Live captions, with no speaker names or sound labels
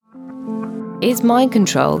Is mind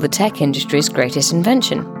control the tech industry's greatest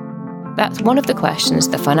invention? That's one of the questions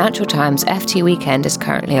the Financial Times FT Weekend is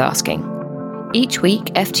currently asking. Each week,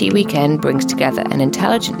 FT Weekend brings together an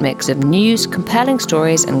intelligent mix of news, compelling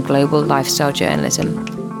stories, and global lifestyle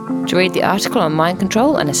journalism. To read the article on mind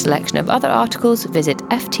control and a selection of other articles, visit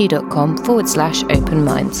ft.com/open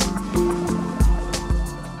minds.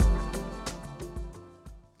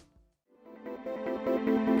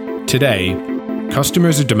 Today,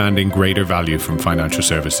 customers are demanding greater value from financial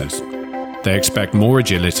services. They expect more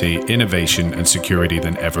agility, innovation, and security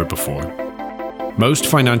than ever before. Most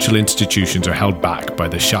financial institutions are held back by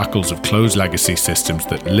the shackles of closed legacy systems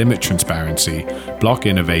that limit transparency, block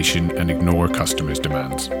innovation, and ignore customers'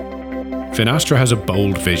 demands. Finastra has a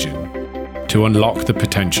bold vision to unlock the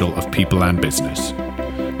potential of people and business.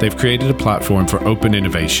 They've created a platform for open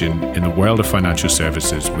innovation in the world of financial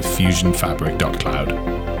services with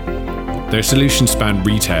FusionFabric.cloud. Their solutions span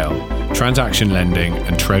retail, transaction lending,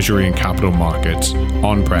 and treasury and capital markets,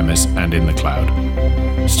 on-premise and in the cloud.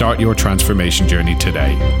 Start your transformation journey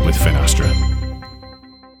today with Finastra.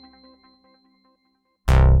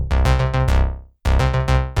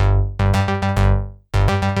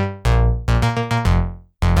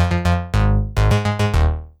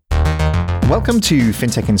 Welcome to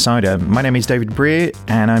FinTech Insider. My name is David Breer,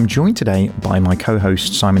 and I'm joined today by my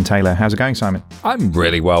co-host, Simon Taylor. How's it going, Simon? I'm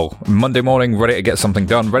really well. Monday morning, ready to get something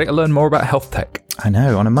done, ready to learn more about health tech. I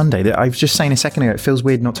know, on a Monday. I was just saying a second ago, it feels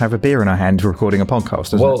weird not to have a beer in our hand recording a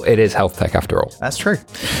podcast, doesn't it? Well, it is health tech after all. That's true.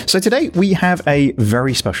 So today we have a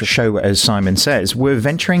very special show, as Simon says. We're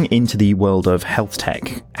venturing into the world of health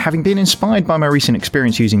tech. Having been inspired by my recent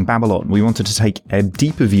experience using Babylon, we wanted to take a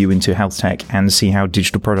deeper view into health tech and see how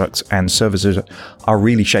digital products and services are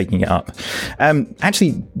really shaking it up.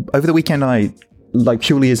 Actually, over the weekend,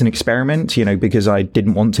 purely as an experiment, because I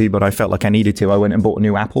didn't want to, but I felt like I needed to, I went and bought a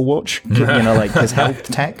new Apple Watch, because health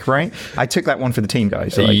tech, right? I took that one for the team,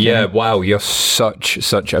 guys. So wow, you're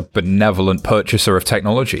such a benevolent purchaser of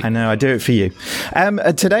technology. I know, I do it for you.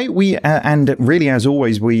 Today, and really as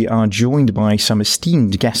always, we are joined by some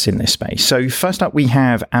esteemed guests in this space. So first up, we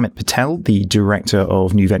have Amit Patel, the Director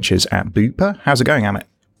of New Ventures at Bupa. How's it going, Amit?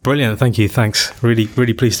 Brilliant, thank you, thanks. Really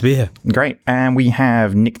pleased to be here. Great. And we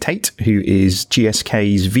have Nick Tate, who is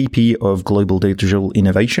GSK's VP of Global Digital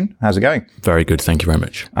Innovation. How's it going? Very good, thank you very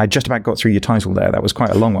much. I just about got through your title there. That was quite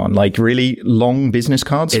a long one, really long business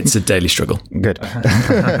cards. It's a daily struggle. Good.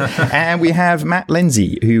 And we have Matt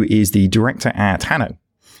Lindsay, who is the Director at Hanno.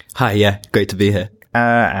 Hi, yeah, great to be here.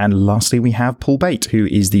 And lastly, we have Paul Bate, who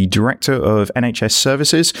is the Director of NHS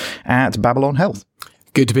Services at Babylon Health.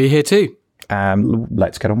 Good to be here too.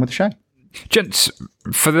 Let's get on with the show. Gents,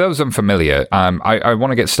 for those unfamiliar, I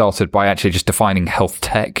want to get started by actually just defining health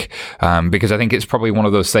tech, because I think it's probably one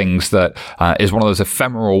of those things that is one of those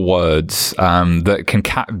ephemeral words that can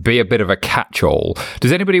be a bit of a catch-all.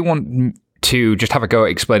 Does anybody want to just have a go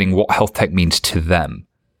at explaining what health tech means to them?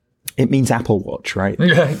 It means Apple Watch, right?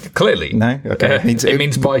 Yeah, clearly. No? Okay. It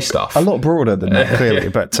means buy stuff. A lot broader than that, clearly.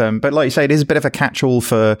 But like you say, it is a bit of a catch-all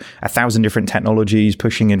for 1,000 different technologies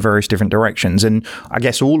pushing in various different directions. And I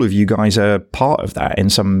guess all of you guys are part of that in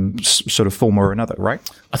some sort of form or another, right?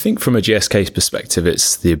 I think from a GSK's perspective,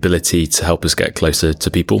 it's the ability to help us get closer to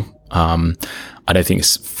people. I don't think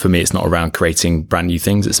for me, it's not around creating brand new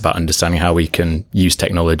things. It's about understanding how we can use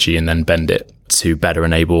technology and then bend it to better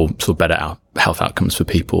enable better health outcomes for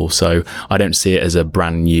people. So I don't see it as a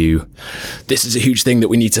brand new, this is a huge thing that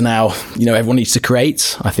we need to now, everyone needs to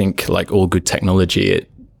create. I think like all good technology,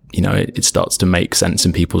 it starts to make sense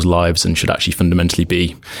in people's lives and should actually fundamentally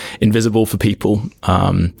be invisible for people.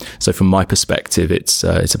 So from my perspective, it's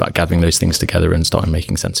about gathering those things together and starting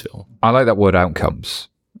making sense of it all. I like that word outcomes.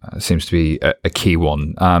 Seems to be a key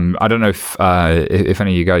one. I don't know if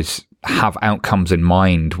any of you guys have outcomes in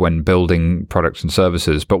mind when building products and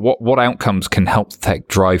services, but what outcomes can health tech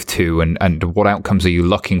drive to, and what outcomes are you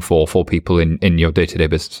looking for people in your day-to-day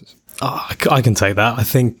businesses? I can take that. I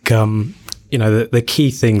think, the key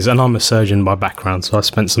things, and I'm a surgeon by background, so I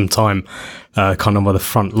spent some time kind of on the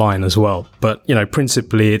front line as well. But,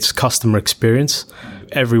 principally it's customer experience.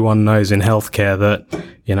 Everyone knows in healthcare that,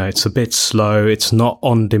 it's a bit slow, it's not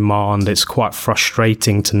on demand, it's quite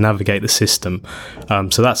frustrating to navigate the system.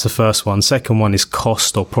 So that's the first one. Second one is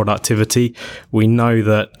cost or productivity. We know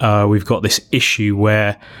that we've got this issue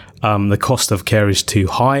where the cost of care is too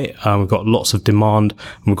high. We've got lots of demand,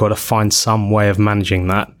 and we've got to find some way of managing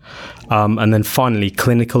that. And then finally,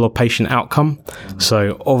 clinical or patient outcome.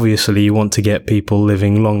 So obviously you want to get people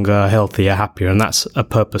living longer, healthier, happier, and that's a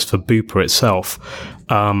purpose for Bupa itself.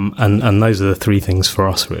 And those are the three things for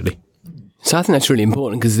us, really. So I think that's really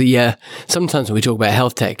important because sometimes when we talk about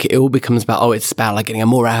health tech, it all becomes about, it's about like getting a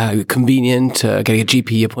more convenient, getting a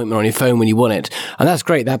GP appointment on your phone when you want it. And that's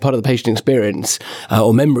great. That part of the patient experience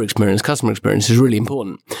or member experience, customer experience is really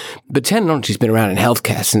important. But technology's been around in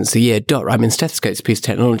healthcare since the year dot. I mean, stethoscope's a piece of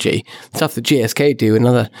technology. Stuff that GSK do and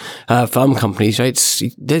other pharma companies, right? It's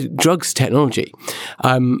drugs technology.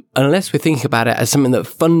 Unless we're thinking about it as something that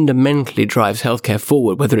fundamentally drives healthcare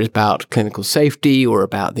forward, whether it's about clinical safety or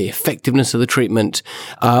about the effectiveness of the treatment,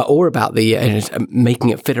 or about the making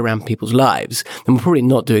it fit around people's lives, then we're probably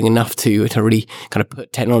not doing enough to really kind of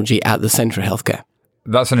put technology at the centre of healthcare.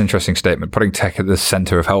 That's an interesting statement, putting tech at the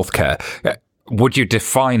centre of healthcare. Would you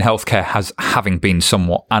define healthcare as having been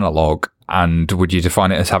somewhat analog? And would you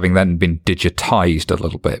define it as having then been digitized a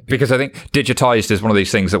little bit? Because I think digitized is one of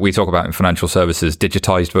these things that we talk about in financial services,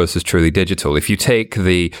 digitized versus truly digital. If you take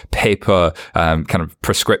the paper kind of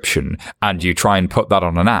prescription and you try and put that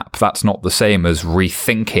on an app, that's not the same as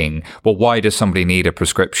rethinking, well, why does somebody need a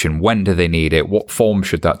prescription? When do they need it? What form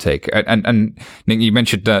should that take? And you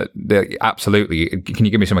mentioned absolutely. Can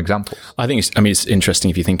you give me some examples? I think it's interesting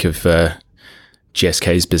if you think of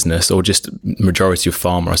GSK's business, or just majority of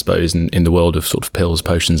pharma, I suppose, in the world of sort of pills,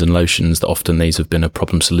 potions and lotions, that often these have been a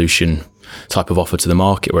problem solution type of offer to the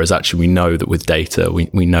market. Whereas actually we know that with data,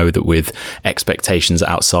 we know that with expectations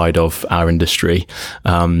outside of our industry,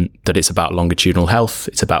 that it's about longitudinal health.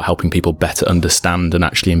 It's about helping people better understand and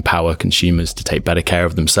actually empower consumers to take better care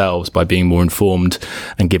of themselves by being more informed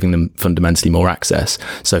and giving them fundamentally more access.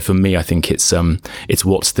 So for me, I think it's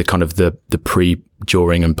what's the kind of the pre,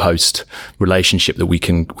 during and post relationship that we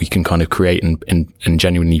can kind of create and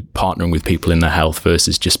genuinely partnering with people in their health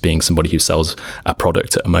versus just being somebody who sells a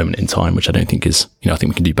product at a moment in time, which I don't think is, I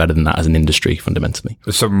think we can do better than that as an industry fundamentally.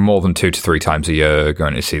 So more than 2 to 3 times a year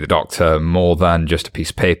going to see the doctor, more than just a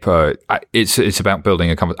piece of paper. It's about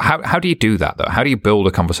building a conversation. How do you do that though? How do you build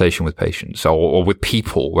a conversation with patients or with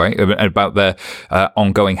people, right? About their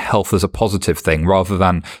ongoing health as a positive thing rather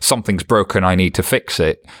than something's broken, I need to fix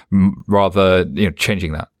it, rather,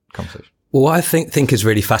 changing that conversation. Well, what I think is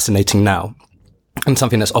really fascinating now, and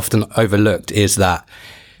something that's often overlooked, is that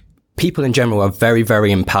people in general are very,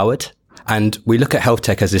 very empowered. And we look at health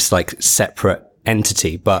tech as this like separate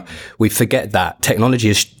entity, but we forget that technology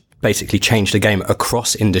has basically changed the game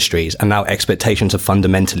across industries, and now expectations have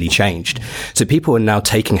fundamentally changed. So people are now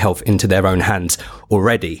taking health into their own hands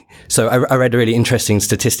already. So I read a really interesting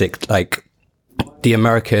statistic, like the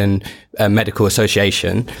American Medical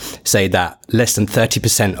Association say that less than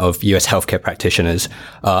 30% of US healthcare practitioners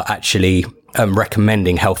are actually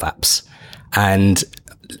recommending health apps. And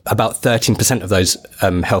about 13% of those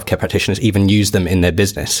healthcare practitioners even use them in their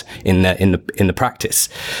business, in the practice.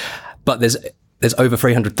 But there's over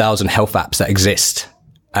 300,000 health apps that exist.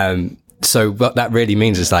 So what that really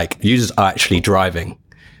means is like users are actually driving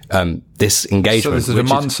this engagement. So there's a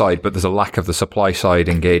demand side, but there's a lack of the supply side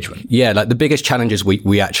engagement. Yeah, like the biggest challenges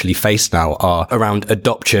we actually face now are around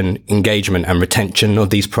adoption, engagement and retention of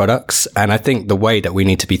these products. And I think the way that we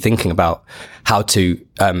need to be thinking about how to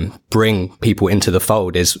bring people into the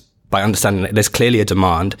fold is by understanding that there's clearly a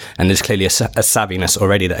demand and there's clearly a savviness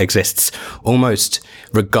already that exists almost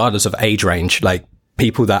regardless of age range. Like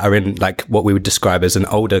people that are in like what we would describe as an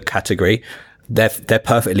older category, they're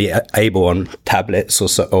perfectly able on tablets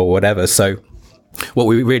or whatever. So what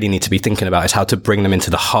we really need to be thinking about is how to bring them into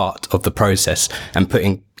the heart of the process and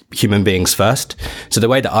putting human beings first. So the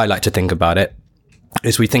way that I like to think about it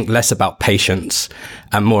is we think less about patients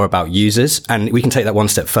and more about users. And we can take that one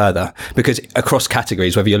step further because across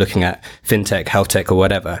categories, whether you're looking at fintech, health tech or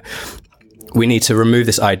whatever, we need to remove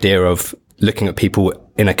this idea of looking at people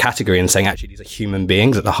in a category and saying, actually, these are human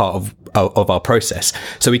beings at the heart of our process.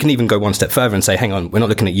 So we can even go one step further and say, hang on, we're not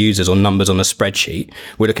looking at users or numbers on a spreadsheet.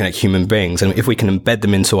 We're looking at human beings. And if we can embed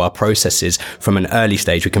them into our processes from an early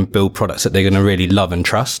stage, we can build products that they're going to really love and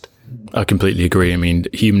trust. I completely agree. I mean,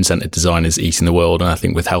 human-centered design is eating the world. And I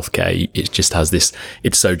think with healthcare, it just has this,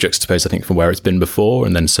 it's so juxtaposed, I think, from where it's been before.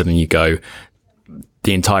 And then suddenly you go,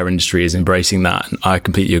 the entire industry is embracing that. And I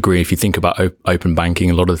completely agree. If you think about open banking,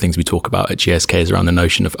 a lot of the things we talk about at GSK is around the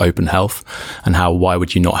notion of open health and why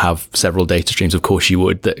would you not have several data streams? Of course you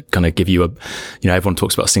would, that kind of give you everyone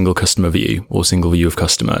talks about single customer view or single view of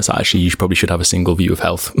customers. Actually, you probably should have a single view of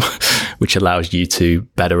health, which allows you to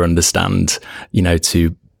better understand,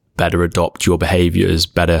 to better adopt your behaviors,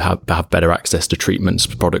 have better access to treatments,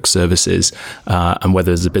 products, services, and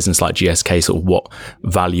whether as a business like GSK, sort of what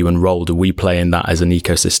value and role do we play in that as an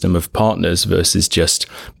ecosystem of partners versus just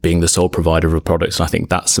being the sole provider of products. And I think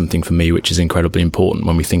that's something for me which is incredibly important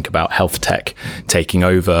when we think about health tech taking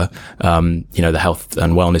over the health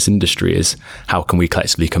and wellness industry, is how can we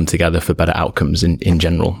collectively come together for better outcomes in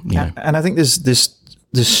general. And I think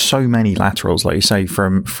there's so many laterals, like you say,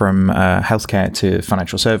 from healthcare to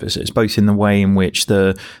financial services, both in the way in which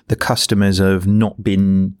the customers have not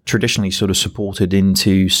been traditionally sort of supported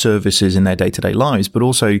into services in their day-to-day lives, but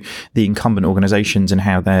also the incumbent organizations and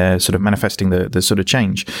how they're sort of manifesting the sort of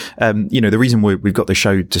change. The reason we've got the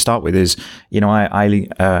show to start with is,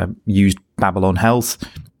 I used Babylon Health.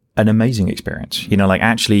 An amazing experience.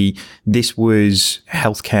 Actually, this was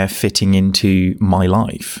healthcare fitting into my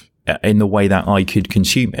life in the way that I could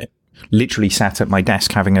consume it. Literally sat at my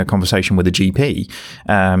desk having a conversation with a GP.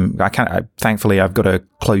 Thankfully, I've got a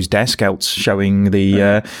closed desk, else showing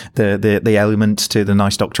the element to the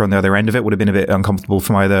nice doctor on the other end of it would have been a bit uncomfortable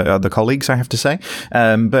for my other colleagues, I have to say.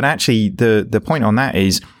 But actually, the point on that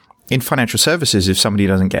is, in financial services, if somebody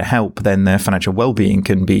doesn't get help, then their financial well-being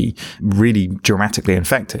can be really dramatically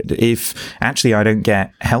affected. If actually I don't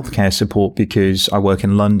get healthcare support because I work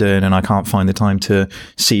in London and I can't find the time to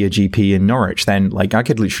see a GP in Norwich, then I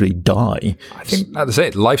could literally die. I think that's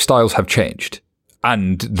it. Lifestyles have changed.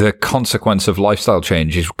 And the consequence of lifestyle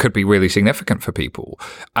changes could be really significant for people.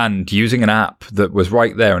 And using an app that was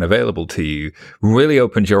right there and available to you really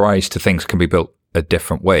opened your eyes to things can be built a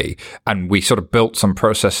different way. And we sort of built some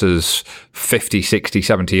processes 50, 60,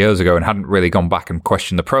 70 years ago and hadn't really gone back and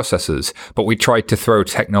questioned the processes, but we tried to throw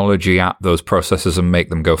technology at those processes and make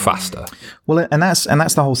them go faster. Well, and that's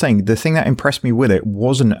the whole thing. The thing that impressed me with it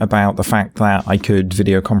wasn't about the fact that I could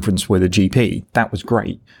video conference with a GP. That was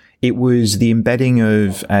great. It was the embedding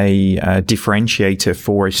of a differentiator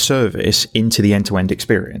for a service into the end-to-end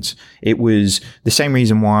experience. It was the same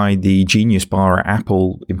reason why the Genius Bar at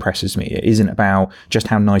Apple impresses me. It isn't about just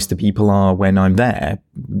how nice the people are when I'm there.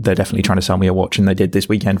 They're definitely trying to sell me a watch, and they did this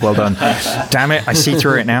weekend. Well done. Damn it, I see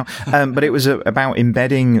through it now. But it was about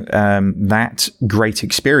embedding that great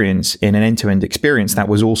experience in an end-to-end experience that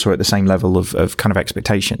was also at the same level of kind of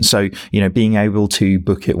expectation. So, being able to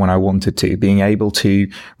book it when I wanted to, being able to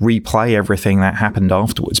replay everything that happened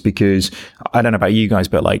afterwards, because I don't know about you guys,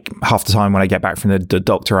 but half the time when I get back from the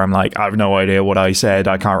doctor, I'm like, I have no idea what I said.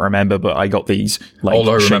 I can't remember, but I got these. All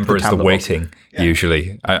I remember is the waiting. Yeah.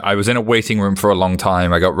 Usually, I was in a waiting room for a long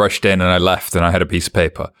time. I got rushed in and I left, and I had a piece of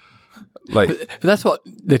paper. But that's what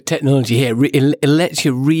the technology here it lets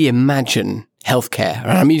you reimagine healthcare.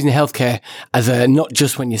 And I'm using healthcare as not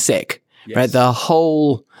just when you're sick, yes. Right? The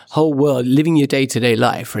whole world, living your day-to-day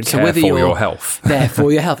life, right? So whether you're your health. There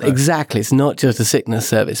for your health. Right. Exactly. It's not just a sickness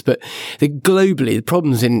service, but globally, the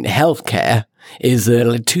problems in healthcare is that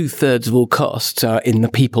 2/3 of all costs are in the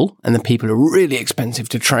people, and the people are really expensive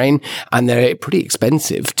to train, and they're pretty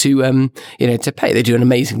expensive to to pay. They do an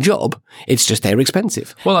amazing job. It's just they're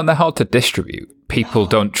expensive. Well, and they're hard to distribute. People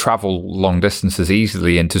don't travel long distances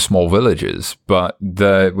easily into small villages, but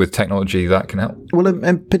with technology that can help. Well,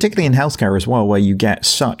 and particularly in healthcare as well, where you get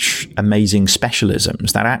such amazing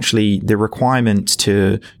specialisms that actually the requirement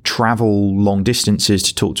to travel long distances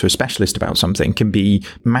to talk to a specialist about something can be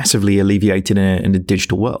massively alleviated in a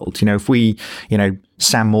digital world. If we,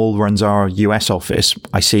 Sam Moll runs our US office.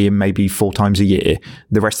 I see him maybe 4 times a year.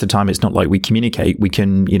 The rest of the time, it's not like we communicate. We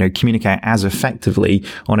can, communicate as effectively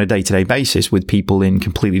on a day-to-day basis with people in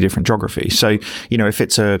completely different geographies. So, if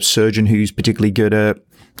it's a surgeon who's particularly good at,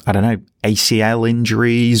 I don't know, ACL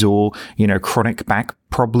injuries or, chronic back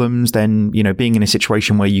problems, then, being in a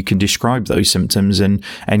situation where you can describe those symptoms and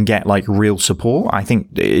get real support, I think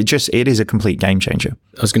it is a complete game changer.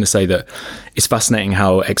 I was going to say that it's fascinating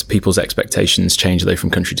how people's expectations change though from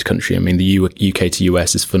country to country. I mean, the UK to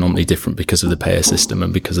US is phenomenally different because of the payer system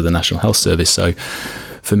and because of the National Health Service. So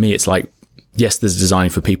for me, it's yes, there's design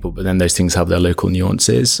for people, but then those things have their local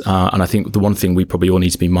nuances. And I think the one thing we probably all need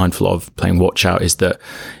to be mindful of playing watch out is that,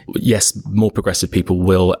 yes, more progressive people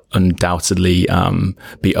will undoubtedly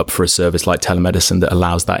be up for a service like telemedicine that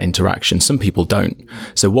allows that interaction. Some people don't.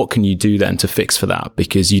 So what can you do then to fix for that?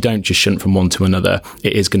 Because you don't just shunt from one to another.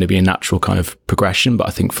 It is going to be a natural kind of progression. But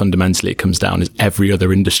I think fundamentally it comes down as every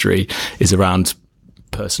other industry is around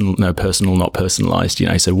personal, not personalized,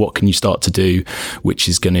 so what can you start to do which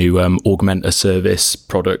is going to augment a service,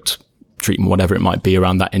 product, treatment, whatever it might be,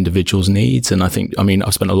 around that individual's needs. And I've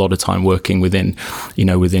spent a lot of time working within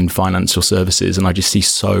financial services, and I just see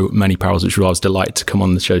so many parallels, which I was delighted to come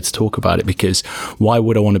on the show to talk about it, because why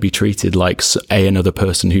would I want to be treated like another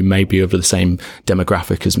person who may be of the same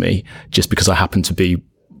demographic as me just because I happen to be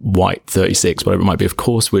white, 36, whatever it might be? Of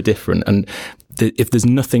course we're different. And if there's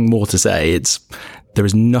nothing more to say, there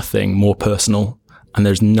is nothing more personal and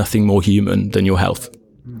there's nothing more human than your health.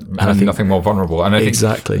 And I think nothing more vulnerable. And I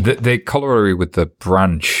exactly. think the corollary with the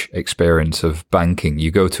branch experience of banking,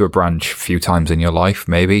 you go to a branch a few times in your life,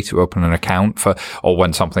 maybe to open an account or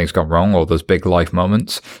when something's gone wrong, or those big life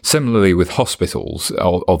moments. Similarly with hospitals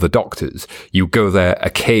or the doctors, you go there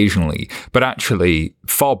occasionally, but actually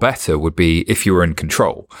far better would be if you were in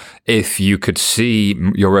control. If you could see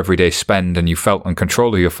your everyday spend and you felt in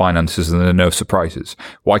control of your finances and there are no surprises.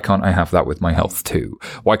 Why can't I have that with my health too?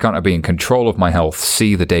 Why can't I be in control of my health,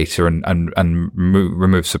 see the data and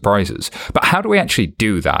remove surprises? But how do we actually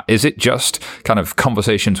do that? Is it just kind of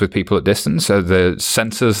conversations with people at distance? Are the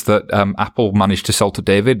sensors that Apple managed to sell to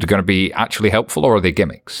David going to be actually helpful, or are they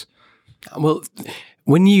gimmicks? Well,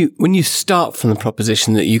 when you start from the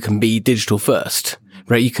proposition that you can be digital first,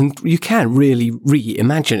 right, you can really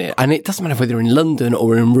reimagine it. And it doesn't matter whether you're in London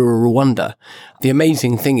or in rural Rwanda. The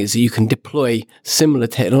amazing thing is that you can deploy similar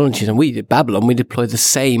technologies. And we did Babylon, we deploy the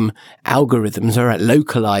same algorithms, all right,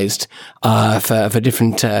 localized for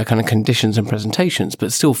different kind of conditions and presentations,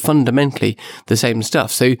 but still fundamentally the same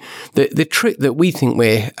stuff. So the trick that we think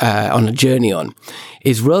we're on a journey on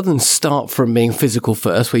is, rather than start from being physical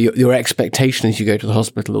first, where your expectation is you go to the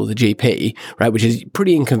hospital or the GP, right, which is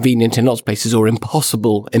pretty inconvenient in lots of places or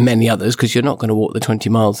impossible in many others, because you're not going to walk the 20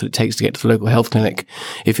 miles that it takes to get to the local health clinic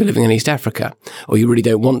if you're living in East Africa, or you really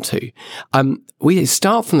don't want to. We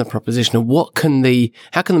start from the proposition of how can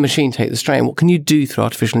the machine take the strain? What can you do through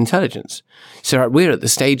artificial intelligence? So right, we're at the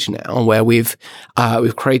stage now where we've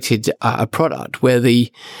created a product where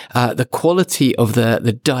the quality of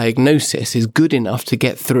the diagnosis is good enough to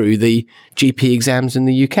get through the GP exams in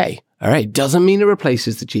the UK. All right. Doesn't mean it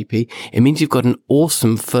replaces the GP. It means you've got an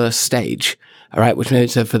awesome first stage. All right. Which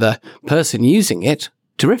means that for the person using it,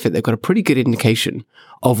 terrific. They've got a pretty good indication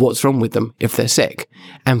of what's wrong with them if they're sick.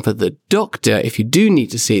 And for the doctor, if you do need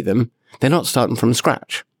to see them, they're not starting from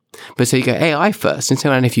scratch. But so you go AI first, and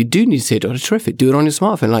so, and if you do need to see a doctor, terrific, do it on your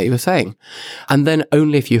smartphone, like you were saying. And then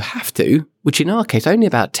only if you have to, which in our case, only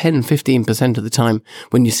about 10-15% of the time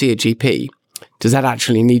when you see a GP, does that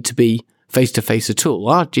actually need to be face-to-face at all.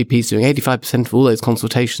 Our GP's doing 85% of all those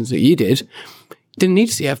consultations that you didn't need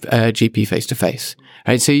to see a GP face-to-face.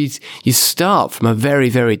 Right, so you start from a very,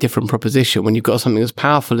 very different proposition when you've got something as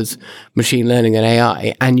powerful as machine learning and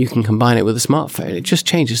AI, and you can combine it with a smartphone. It just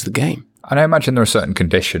changes the game. And I imagine there are certain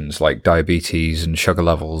conditions like diabetes and sugar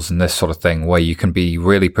levels and this sort of thing where you can be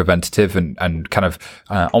really preventative and kind of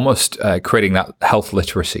almost creating that health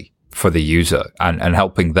literacy for the user and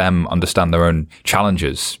helping them understand their own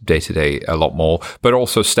challenges day to day a lot more, but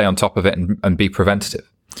also stay on top of it and be preventative.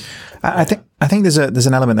 I think there's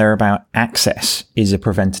an element there about access is a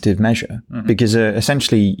preventative measure, because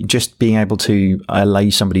essentially just being able to allay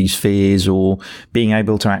somebody's fears, or being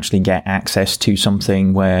able to actually get access to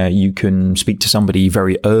something where you can speak to somebody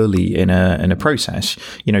very early in a process.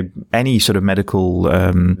 You know, any sort of medical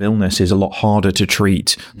illness is a lot harder to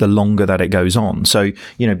treat the longer that it goes on. So,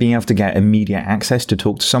 you know, being able to get immediate access to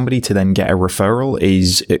talk to somebody to then get a referral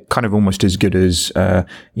is kind of almost as good as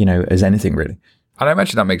as anything really. And I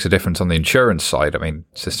imagine that makes a difference on the insurance side. I mean,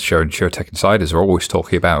 Sister Show InsurTech Insiders are always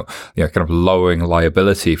talking about, kind of lowering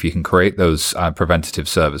liability if you can create those preventative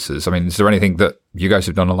services. I mean, is there anything that you guys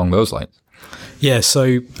have done along those lines? Yeah,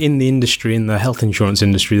 so in the industry, in the health insurance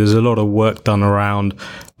industry, there's a lot of work done around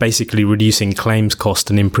basically reducing claims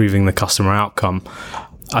cost and improving the customer outcome.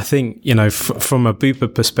 I think, from a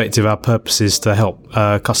Bupa perspective, our purpose is to help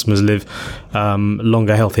customers live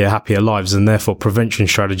longer, healthier, happier lives, and therefore prevention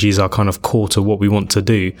strategies are kind of core to what we want to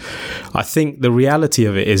do. I think the reality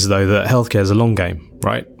of it is, though, that healthcare is a long game,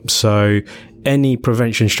 right? So any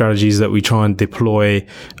prevention strategies that we try and deploy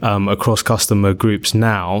across customer groups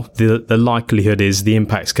now, the likelihood is the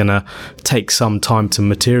impact's going to take some time to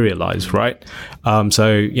materialize, right?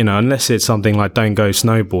 So, unless it's something like don't go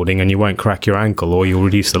snowboarding and you won't crack your ankle or you'll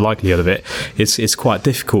reduce the likelihood of it, it's quite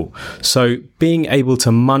difficult. So being able to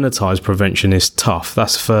monetize prevention is tough.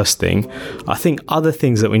 That's the first thing. I think other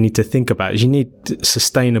things that we need to think about is you need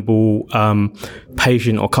sustainable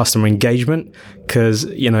patient or customer engagement, because,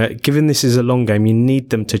 given this is a long game, you need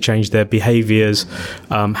them to change their behaviors,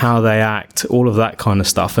 how they act, all of that kind of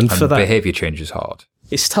stuff. And for that, behavior change is hard.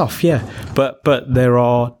 It's tough, yeah, but there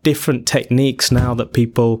are different techniques now that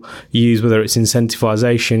people use, whether it's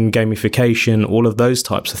incentivization, gamification, all of those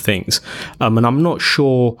types of things. And I'm not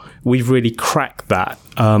sure we've really cracked that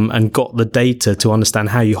and got the data to understand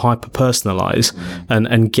how you hyper-personalize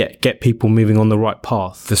and get people moving on the right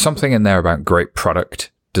path. There's something in there about great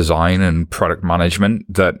product design and product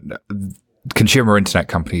management that consumer internet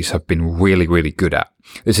companies have been really, really good at.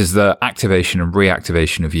 This is the activation and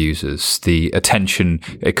reactivation of users. The attention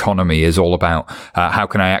economy is all about how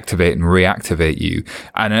can I activate and reactivate you,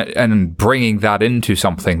 and bringing that into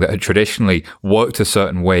something that had traditionally worked a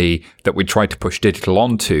certain way that we tried to push digital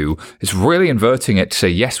onto is really inverting it to say,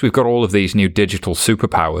 yes, we've got all of these new digital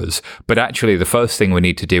superpowers, but actually the first thing we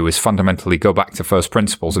need to do is fundamentally go back to first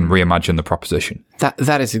principles and reimagine the proposition.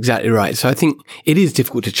 That is exactly right. So I think it is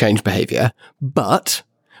difficult to change behavior, but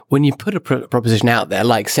when you put a proposition out there,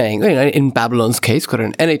 like saying, in Babylon's case, got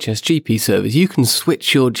an NHS GP service, you can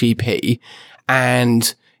switch your GP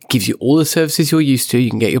and gives you all the services you're used to. You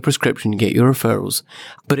can get your prescription, you get your referrals,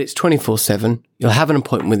 but it's 24/7. You'll have an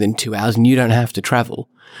appointment within 2 hours and you don't have to travel.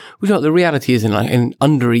 Well, the reality is in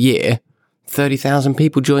under a year, 30,000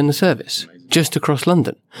 people join the service just across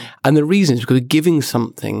London. And the reason is because we're giving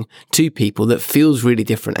something to people that feels really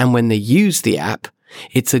different. And when they use the app,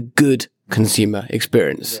 it's a good consumer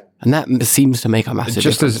experience. And that seems to make a massive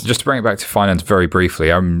difference. Just to bring it back to finance very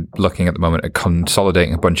briefly, I'm looking at the moment at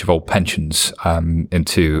consolidating a bunch of old pensions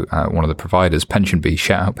into one of the providers, PensionBee.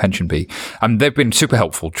 Shout out PensionBee. They've been super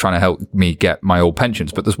helpful trying to help me get my old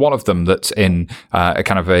pensions, but there's one of them that's in a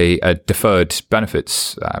kind of a deferred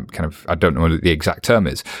benefits, I don't know what the exact term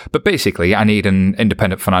is, but basically I need an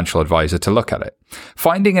independent financial advisor to look at it.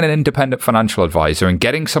 Finding an independent financial advisor and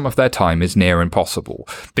getting some of their time is near impossible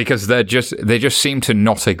because they just seem to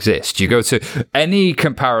not exist. You go to any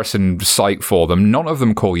comparison site for them, none of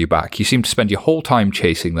them call you back. You seem to spend your whole time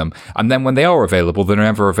chasing them, and then when they are available, they're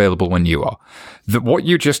never available when you are. What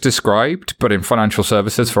you just described, but in financial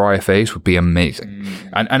services for IFAs, would be amazing.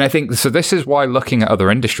 And I think, so this is why looking at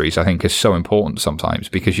other industries, I think, is so important sometimes,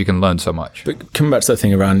 because you can learn so much. But coming back to that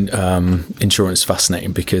thing around insurance,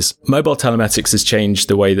 fascinating, because mobile telematics has changed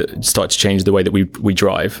the way that we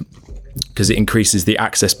drive, because it increases the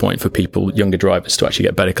access point for people, younger drivers, to actually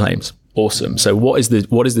get better claims. Awesome. So what is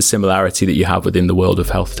the similarity that you have within the world of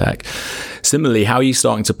health tech? Similarly, how are you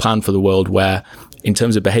starting to plan for the world where, in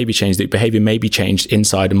terms of behavior change, the behavior may be changed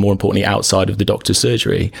inside and, more importantly, outside of the doctor's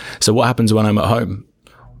surgery? So what happens when I'm at home?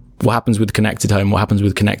 What happens with connected home? What happens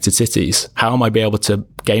with connected cities? How am I be able to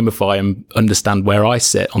gamify and understand where I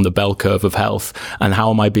sit on the bell curve of health, and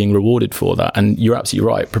how am I being rewarded for that? And you're absolutely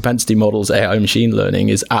right. Propensity models, AI, machine learning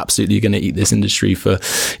is absolutely going to eat this industry for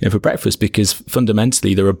breakfast, because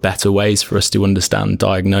fundamentally there are better ways for us to understand,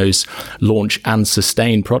 diagnose, launch and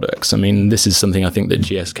sustain products. I mean, this is something I think that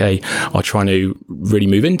GSK are trying to really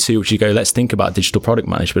move into, which you go, let's think about digital product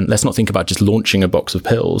management. Let's not think about just launching a box of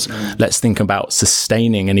pills. Let's think about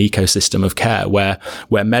sustaining an ecosystem of care where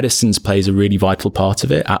medicines plays a really vital part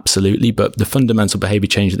of it, absolutely, but the fundamental behavior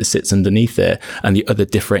change that sits underneath it and the other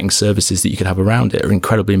differing services that you could have around it are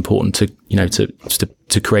incredibly important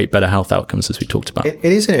to create better health outcomes, as we talked about. It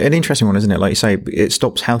is an interesting one, isn't it? Like you say, it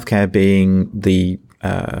stops healthcare being the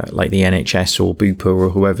like the NHS or Bupa or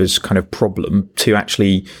whoever's kind of problem to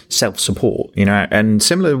actually self-support, and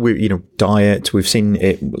similar with, diet, we've seen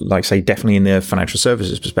it, like say, definitely in the financial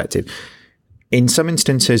services perspective. In some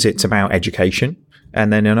instances, it's about education.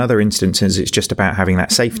 And then in other instances, it's just about having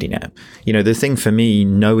that safety net. The thing for me,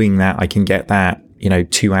 knowing that I can get that,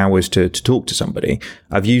 2 hours to talk to somebody,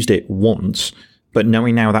 I've used it once, but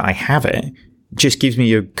knowing now that I have it just gives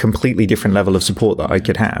me a completely different level of support that I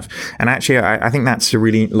could have. And actually, I think that's a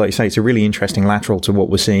really, like you say, it's a really interesting lateral to what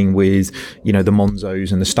we're seeing with, the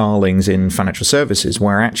Monzos and the Starlings in financial services,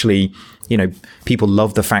 where actually, people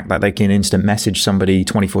love the fact that they can instant message somebody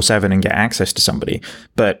 24/7 and get access to somebody.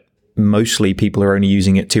 But mostly people are only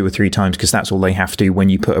using it 2 or 3 times because that's all they have to when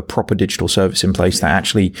you put a proper digital service in place that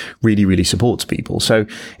actually really, really supports people. So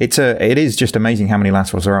it is just amazing how many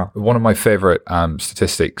laterals there are. One of my favorite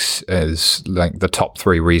statistics is like the top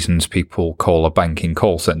 3 reasons people call a banking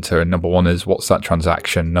call center. And number 1 is, what's that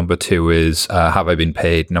transaction? Number 2 is, have I been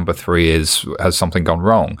paid? Number 3 is, has something gone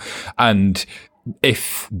wrong? And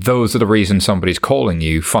if those are the reasons somebody's calling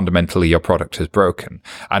you, fundamentally your product is broken.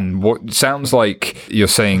 And what sounds like you're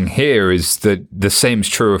saying here is that the same is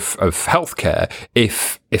true of healthcare.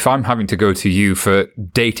 If I'm having to go to you for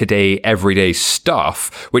day-to-day, everyday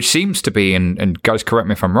stuff, which seems to be, and guys, correct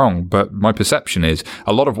me if I'm wrong, but my perception is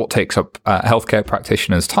a lot of what takes up healthcare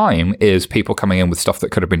practitioners' time is people coming in with stuff that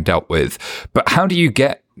could have been dealt with. But how do you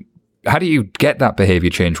get how do you get that behavior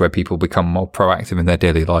change where people become more proactive in their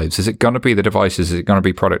daily lives? Is it going to be the devices? Is it going to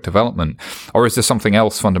be product development? Or is there something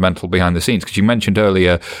else fundamental behind the scenes? Because you mentioned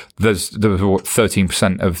earlier, there's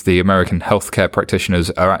 13% of the American healthcare practitioners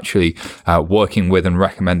are actually working with and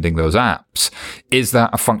recommending those apps. Is that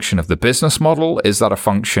a function of the business model? Is that a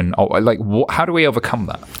function of, how do we overcome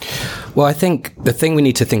that? Well, I think the thing we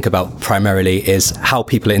need to think about primarily is how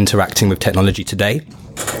people are interacting with technology today.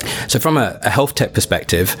 So from a health tech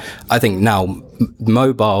perspective, I think now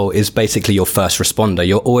mobile is basically your first responder.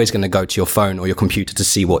 You're always going to go to your phone or your computer to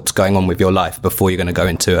see what's going on with your life before you're going to go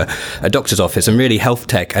into a doctor's office. And really health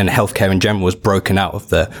tech and healthcare in general is broken out of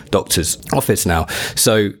the doctor's office now.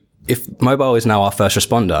 So if mobile is now our first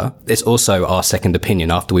responder, it's also our second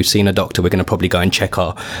opinion. After we've seen a doctor, we're going to probably go and check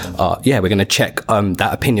we're going to check that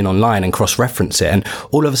opinion online and cross-reference it. And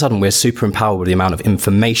all of a sudden, we're super empowered with the amount of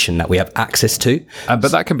information that we have access to.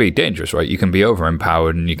 But that can be dangerous, right? You can be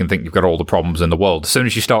over-empowered and you can think you've got all the problems in the world. As soon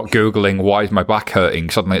as you start Googling, why is my back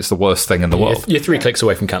hurting? Suddenly it's the worst thing in the world. You're 3 clicks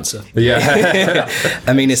away from cancer. Yeah.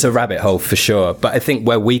 I mean, it's a rabbit hole for sure. But I think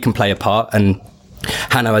where we can play a part, and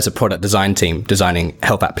Hanno as a product design team designing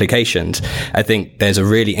health applications, I think there's a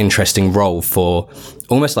really interesting role for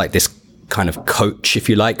almost like this kind of coach, if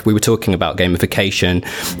you like. We were talking about gamification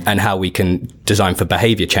and how we can design for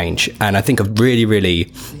behavior change. And I think a really,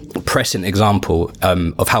 really prescient example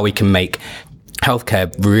of how we can make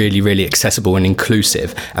healthcare really, really accessible and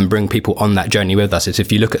inclusive and bring people on that journey with us is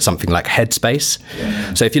if you look at something like Headspace.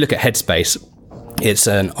 Yeah. So if you look at Headspace, it's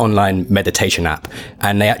an online meditation app,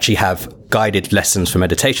 and they actually have guided lessons for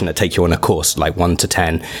meditation that take you on a course, like 1 to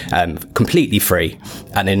 10, completely free.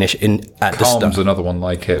 And Calm's another one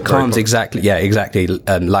like it. Calm's exactly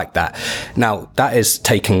like that. Now that is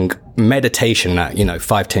taking meditation that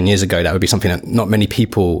 5-10 years ago that would be something that not many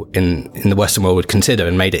people in the Western world would consider,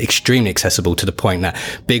 and made it extremely accessible to the point that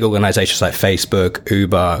big organizations like Facebook,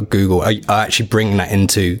 Uber, Google are actually bringing that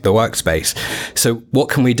into the workspace. So what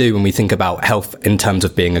can we do when we think about health in terms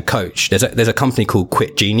of being a coach? There's a company called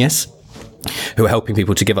Quit Genius who are helping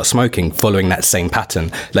people to give up smoking following that same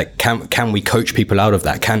pattern. Like, can we coach people out of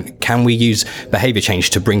that? Can we use behavior change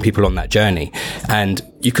to bring people on that journey? And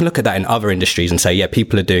you can look at that in other industries and say, yeah,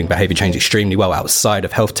 people are doing behavior change extremely well outside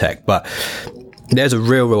of health tech. But there's a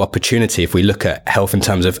real opportunity if we look at health in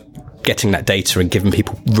terms of getting that data and giving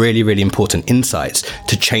people really, really important insights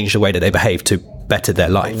to change the way that they behave to better their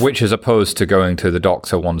life. Which, as opposed to going to the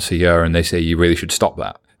doctor once a year and they say you really should stop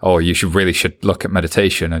that. Or you should look at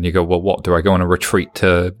meditation, and you go, well, what, do I go on a retreat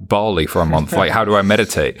to Bali for a month? Like, how do I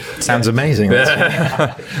meditate? Sounds amazing.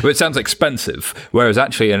 But it sounds expensive, whereas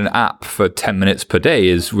actually an app for 10 minutes per day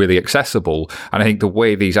is really accessible. And I think the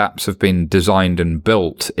way these apps have been designed and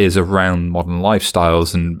built is around modern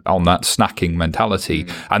lifestyles and on that snacking mentality.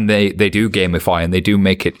 And they do gamify, and they do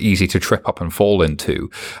make it easy to trip up and fall into.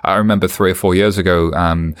 I remember 3 or 4 years ago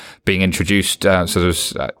being introduced,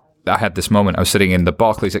 I had this moment. I was sitting in the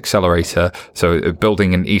Barclays Accelerator, so a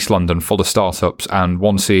building in East London full of startups, and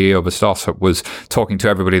one CEO of a startup was talking to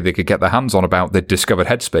everybody they could get their hands on about they'd discovered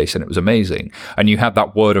Headspace, and it was amazing. And you had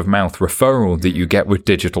that word of mouth referral that you get with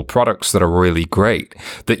digital products that are really great,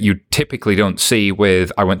 that you typically don't see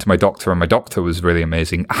with, I went to my doctor and my doctor was really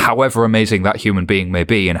amazing. However amazing that human being may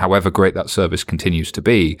be, and however great that service continues to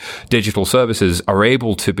be, digital services are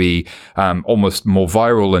able to be almost more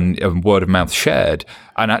viral and word of mouth shared.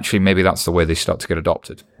 And actually, maybe that's the way they start to get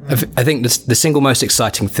adopted. I think the single most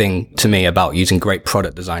exciting thing to me about using great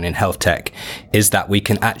product design in health tech is that we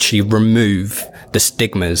can actually remove the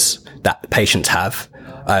stigmas that patients have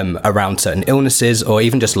around certain illnesses or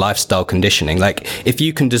even just lifestyle conditioning. Like, if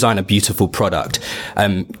you can design a beautiful product,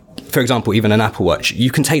 for example, even an Apple Watch,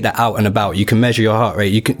 you can take that out and about. You can measure your heart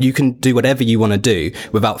rate. You can do whatever you want to do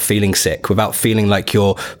without feeling sick, without feeling like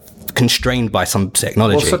you're constrained by some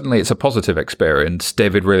technology. Well, suddenly it's a positive experience.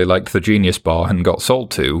 David really liked the Genius Bar and got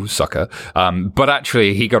sold to, sucker. But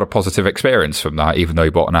actually, he got a positive experience from that, even though he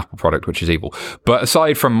bought an Apple product, which is evil. But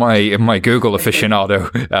aside from my Google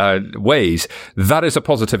aficionado ways, that is a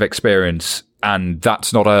positive experience. And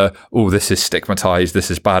that's not this is stigmatized, this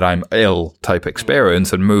is bad, I'm ill type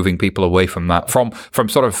experience, and moving people away from that, from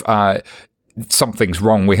sort of something's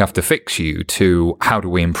wrong, we have to fix you, to how do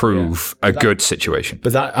we improve a good situation.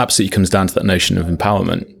 But that absolutely comes down to that notion of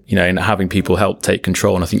empowerment, and having people help take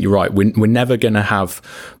control. And I think you're right. We're always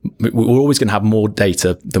going to have more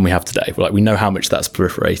data than we have today. We know how much that's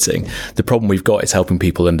proliferating. The problem we've got is helping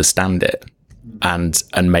people understand it. and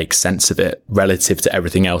make sense of it relative to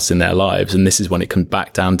everything else in their lives. And this is when it comes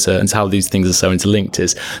back down to, and how these things are so interlinked,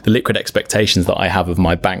 is the liquid expectations that I have of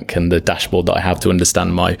my bank and the dashboard that I have to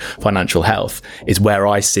understand my financial health is where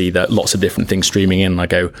I see that lots of different things streaming in. And I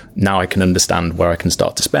go, now I can understand where I can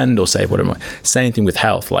start to spend or save. What am I saying? Thing with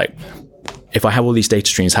health, like, if I have all these data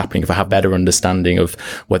streams happening, if I have better understanding of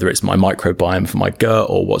whether it's my microbiome for my gut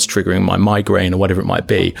or what's triggering my migraine or whatever it might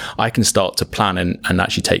be, I can start to plan and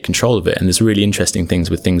actually take control of it. And there's really interesting things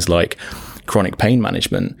with things like chronic pain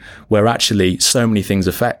management, where actually so many things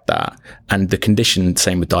affect that. And the condition,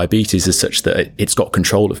 same with diabetes, is such that it's got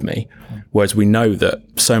control of me. Whereas we know that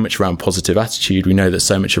so much around positive attitude, we know that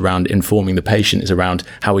so much around informing the patient is around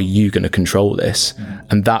how are you going to control this?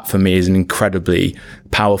 And that for me is an incredibly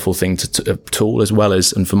powerful thing to tool, as well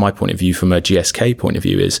as, and from my point of view, from a GSK point of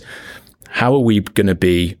view, is how are we going to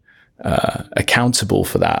be accountable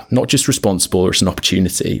for that? Not just responsible, or it's an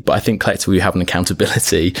opportunity, but I think collectively we have an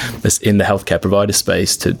accountability that's in the healthcare provider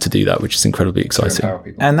space to do that, which is incredibly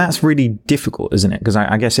exciting. And that's really difficult, isn't it? Because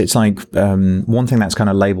I guess it's like one thing that's kind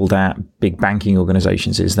of labelled at big banking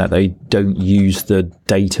organisations is that they don't use the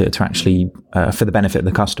data to actually for the benefit of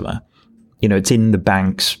the customer. You know, it's in the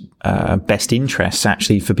bank's best interests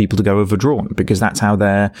actually for people to go overdrawn, because that's how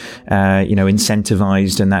they're,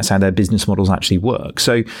 incentivized, and that's how their business models actually work.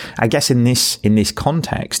 So I guess in this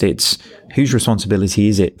context, it's whose responsibility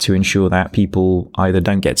is it to ensure that people either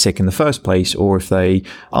don't get sick in the first place, or if they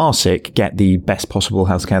are sick, get the best possible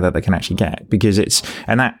healthcare that they can actually get? Because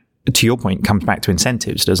and that, to your point, comes back to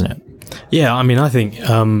incentives, doesn't it? Yeah, I mean, I think,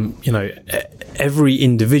 every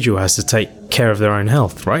individual has to take care of their own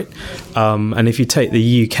health, right? And if you take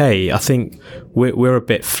the UK, I think we're a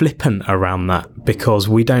bit flippant around that, because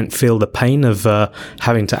we don't feel the pain of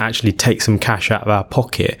having to actually take some cash out of our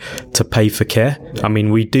pocket to pay for care. I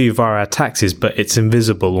mean, we do via our taxes, but it's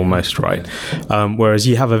invisible almost, right? Whereas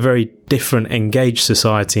you have a very different engaged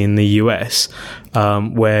society in the US,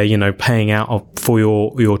 where, paying out for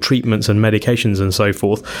your treatments and medications and so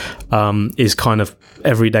forth is kind of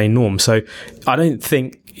everyday norm. So I don't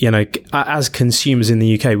think, as consumers in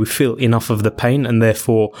the UK, we feel enough of the pain and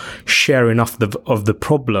therefore share enough of the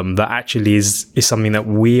problem that actually is something that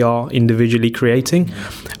we are individually creating.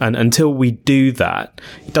 And until we do that,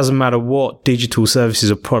 it doesn't matter what digital services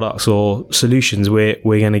or products or solutions we're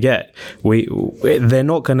going to get. They're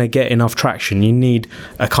not going to get enough traction. You need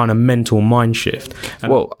a kind of mental mind shift.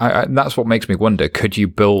 Well, that's what makes me wonder, could you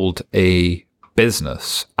build a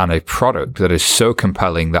business and a product that is so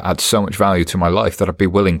compelling, that adds so much value to my life, that I'd be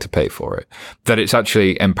willing to pay for it, that it's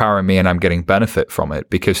actually empowering me and I'm getting benefit from it?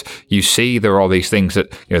 Because you see, there are all these things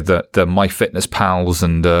that, the MyFitnessPals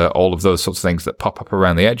and all of those sorts of things that pop up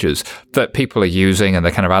around the edges that people are using, and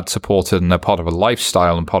they're kind of ad supported and they're part of a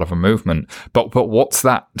lifestyle and part of a movement. But what's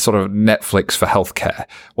that sort of Netflix for healthcare?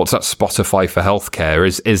 What's that Spotify for healthcare?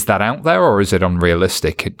 Is that out there, or is it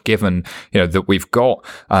unrealistic, given, that we've got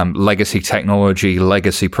legacy technology,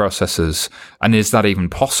 legacy processes? And is that even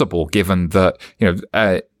possible, given that,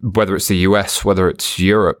 whether it's the US, whether it's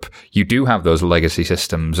Europe, you do have those legacy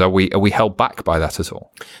systems? Are we held back by that at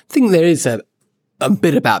all? I think there is a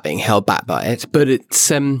bit about being held back by it, but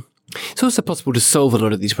it's also possible to solve a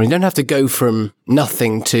lot of these problems. You don't have to go from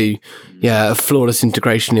nothing to a flawless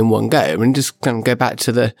integration in one go. I mean, just kind of go back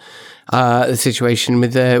to the situation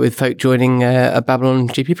with folk joining a Babylon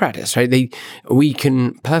GP practice, right? We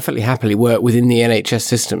can perfectly happily work within the NHS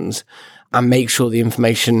systems and make sure the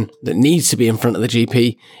information that needs to be in front of the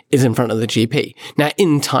GP is in front of the GP. Now,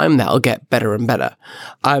 in time, that'll get better and better.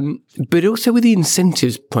 But also with the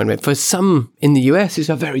incentives point of it, for some in the US, it's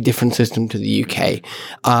a very different system to the UK.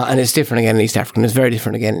 And it's different again in East Africa, and it's very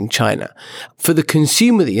different again in China. For the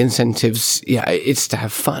consumer, the incentives, it's to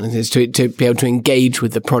have fun. It's to be able to engage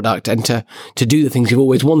with the product and to do the things you've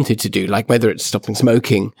always wanted to do, like whether it's stopping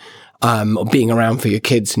smoking, or being around for your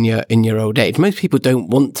kids in your old age. Most people don't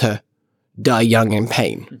want to die young in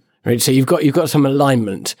pain, right? So you've got some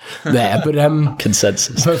alignment there, but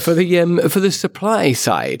consensus. But for the supply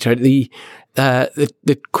side, right?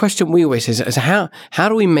 The question we always say is how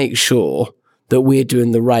do we make sure that we're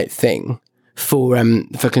doing the right thing for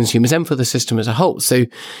consumers and for the system as a whole? So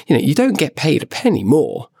you don't get paid a penny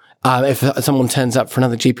more if someone turns up for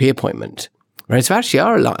another GP appointment. Right, so actually,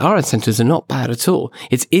 our incentives are not bad at all.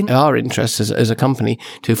 It's in our interest as a company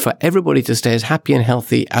for everybody to stay as happy and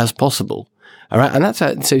healthy as possible. All right,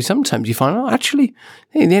 and so sometimes you find, actually,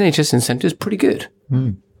 the NHS incentive is pretty good.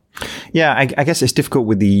 Mm. Yeah, I guess it's difficult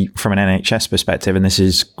from an NHS perspective, and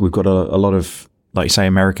we've got a lot of like you say,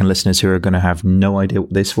 American listeners who are going to have no idea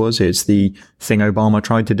what this was. It's the thing Obama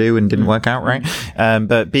tried to do and didn't work out, right?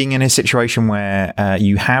 But being in a situation where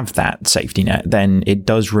you have that safety net, then it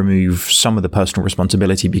does remove some of the personal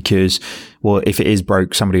responsibility because, well, if it is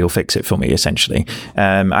broke, somebody will fix it for me, essentially.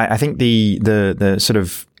 I think the sort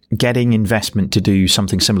of getting investment to do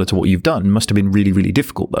something similar to what you've done must have been really, really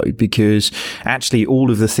difficult, though, because actually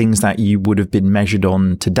all of the things that you would have been measured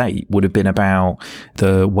on to date would have been about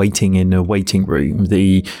the waiting in a waiting room,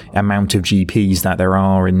 the amount of GPs that there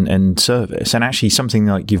are in service. And actually something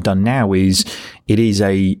like you've done now is it is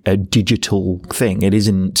a digital thing. It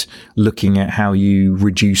isn't looking at how you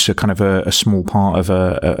reduce a kind of a small part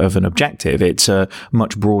of an objective. It's a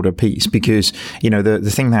much broader piece because,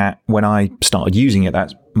 the thing that when I started using it,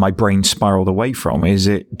 that's my brain spiraled away from is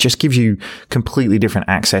it just gives you completely different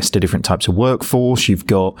access to different types of workforce. You've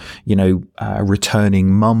got,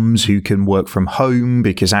 returning mums who can work from home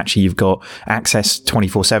because actually you've got access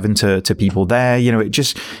 24/7 to people there.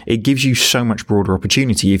 It gives you so much broader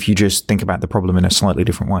opportunity if you just think about the problem in a slightly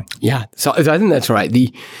different way. Yeah. So I think that's right.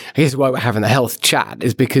 I guess why we're having the health chat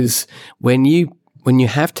is because when you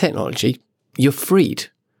have technology, you're freed.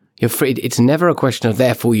 You're freed. It's never a question of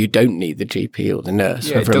therefore you don't need the GP or the nurse.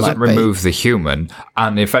 Yeah, it doesn't remove the human.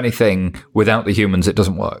 And if anything, without the humans, it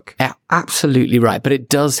doesn't work. Yeah, absolutely right. But it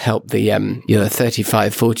does help the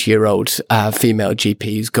 35, 40-year-old female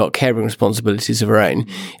GP who's got caring responsibilities of her own.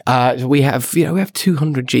 We have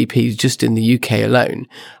 200 GPs just in the UK alone.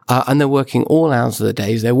 And they're working all hours of the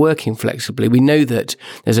days. They're working flexibly. We know that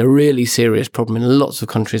there's a really serious problem in lots of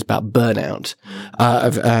countries about burnout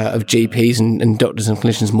of GPs and doctors and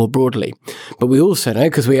clinicians more broadly. But we also know,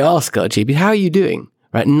 because we ask our GPs, how are you doing?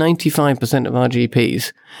 Right, 95% of our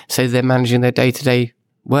GPs say they're managing their day-to-day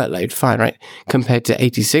workload fine, right? Compared to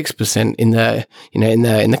 86% in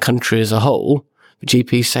the country as a whole, the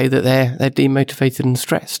GPs say that they're demotivated and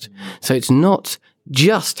stressed. So it's not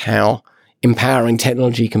just how empowering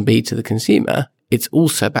technology can be to the consumer. It's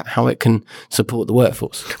also about how it can support the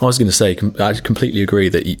workforce. I was going to say, I completely agree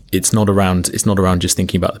that it's not around just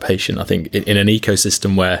thinking about the patient. I think in an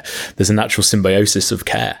ecosystem where there's a natural symbiosis of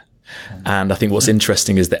care. And I think what's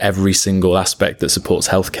interesting is that every single aspect that supports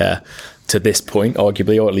healthcare to this point,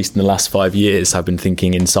 arguably, or at least in the last 5 years, have been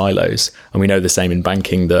thinking in silos. And we know the same in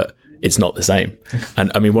banking, that it's not the same.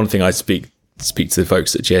 And I mean, one thing I speak to the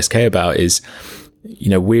folks at GSK about is,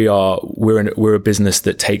 we're a business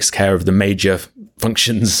that takes care of the major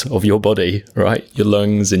functions of your body, right? Your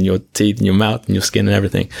lungs and your teeth and your mouth and your skin and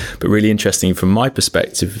everything. But really interesting from my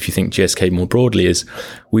perspective, if you think GSK more broadly, is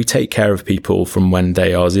we take care of people from when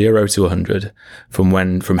they are 0 to 100,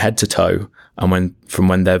 from head to toe, and from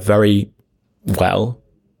when they're very well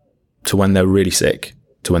to when they're really sick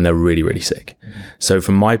to when they're really, really sick. So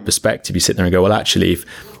from my perspective, you sit there and go, well, actually,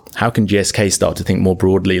 how can GSK start to think more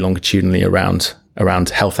broadly, longitudinally around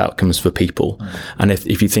health outcomes for people? And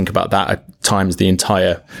if you think about that at times the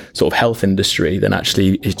entire sort of health industry, then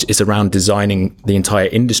actually it's around designing the entire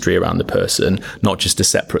industry around the person, not just a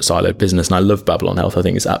separate siloed business. And I love Babylon Health. I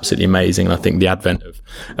think it's absolutely amazing. And I think the advent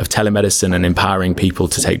of telemedicine and empowering people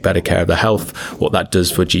to take better care of their health, what that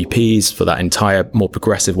does for GPs, for that entire more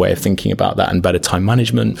progressive way of thinking about that, and better time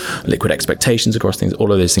management, liquid expectations across things,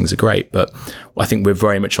 all of those things are great. But I think we're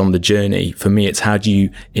very much on the journey. For me, it's how do you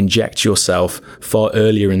inject yourself far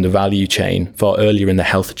earlier in the value chain, far earlier in the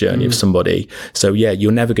health journey of somebody. So yeah,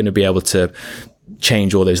 you're never going to be able to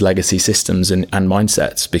change all those legacy systems and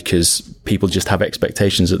mindsets, because people just have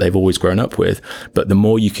expectations that they've always grown up with. But the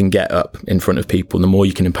more you can get up in front of people, the more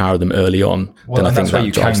you can empower them early on, then I think that's where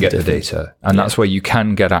you can get the data, and that's where you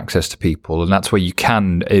can get access to people, and that's where you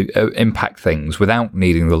can impact things without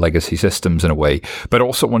needing the legacy systems in a way. But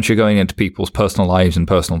also, once you're going into people's personal lives and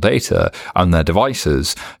personal data and their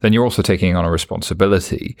devices, then you're also taking on a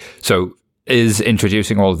responsibility. So is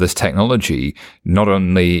introducing all of this technology not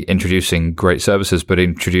only introducing great services, but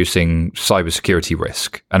introducing cybersecurity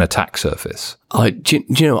risk and attack surface? Do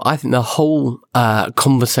you know, I think the whole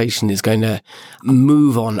conversation is going to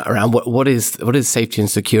move on around what is safety and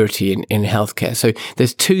security in healthcare. So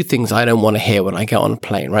there's two things I don't want to hear when I get on a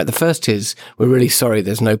plane, right? The first is, we're really sorry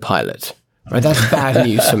there's no pilot. Right, that's bad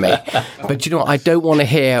news for me. But you know what? I don't want to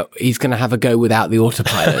hear he's going to have a go without the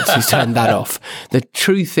autopilot. He's turned that off. The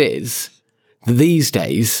truth is, these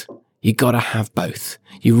days, you got to have both.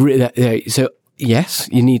 So yes,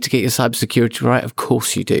 you need to get your cybersecurity right. Of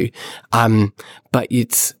course you do. But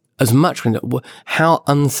it's as much, how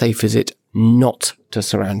unsafe is it not to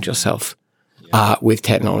surround yourself with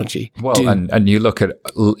technology. Well, and you look at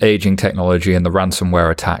aging technology and the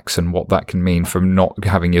ransomware attacks and what that can mean from not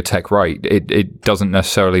having your tech right. It doesn't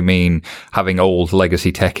necessarily mean having old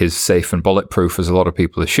legacy tech is safe and bulletproof, as a lot of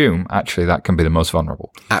people assume. Actually, that can be the most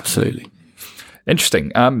vulnerable. Absolutely.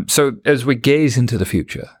 Interesting. So as we gaze into the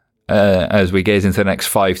future, as we gaze into the next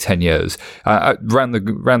 5-10 years, around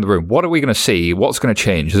the room, what are we going to see? What's going to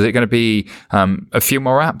change? Is it going to be a few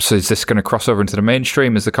more apps? Is this going to cross over into the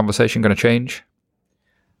mainstream? Is the conversation going to change?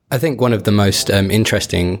 I think one of the most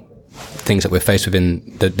interesting things that we're faced with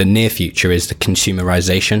in the near future is the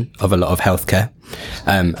consumerization of a lot of healthcare,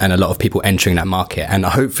 and a lot of people entering that market. And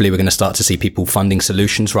hopefully we're going to start to see people funding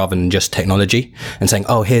solutions rather than just technology and saying,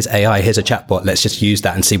 oh, here's AI, here's a chatbot, let's just use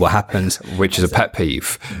that and see what happens. Which is a pet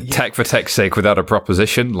peeve. Yeah. Tech for tech's sake without a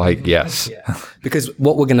proposition, yes. Yeah. Because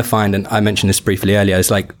what we're going to find, and I mentioned this briefly earlier,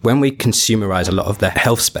 is when we consumerize a lot of the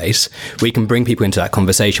health space, we can bring people into that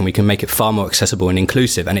conversation. We can make it far more accessible and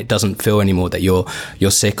inclusive, and it doesn't feel anymore that you're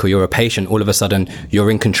sick or you're a patient. All of a sudden,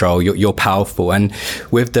 you're in control, you're powerful. And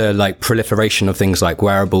with the proliferation of things like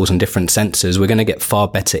wearables and different sensors, we're going to get far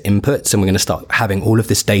better inputs, and we're going to start having all of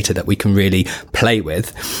this data that we can really play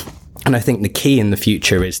with. And I think the key in the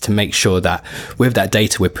future is to make sure that with that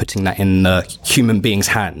data, we're putting that in the human being's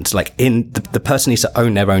hands. The person needs to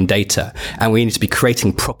own their own data, and we need to be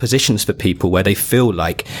creating propositions for people where they feel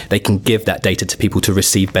like they can give that data to people to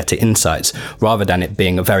receive better insights, rather than it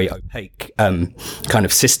being a very opaque kind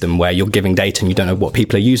of system where you're giving data and you don't know what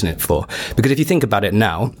people are using it for. Because if you think about it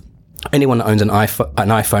now, anyone that owns an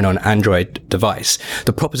iPhone or an Android device,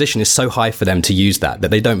 the proposition is so high for them to use that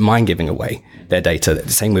they don't mind giving away their data.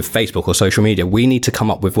 The same with Facebook or social media. We need to come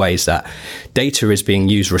up with ways that data is being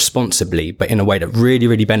used responsibly, but in a way that really,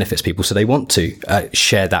 really benefits people. So they want to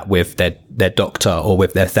share that with their doctor or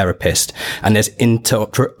with their therapist. And there's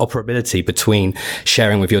interoperability between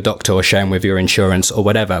sharing with your doctor or sharing with your insurance or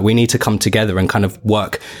whatever. We need to come together and kind of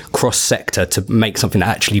work cross-sector to make something that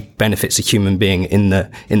actually benefits a human being in the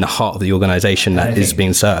heart of the organization that is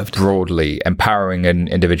being served. Broadly, empowering an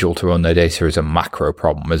individual to own their data is a macro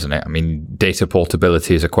problem, isn't it? I mean, data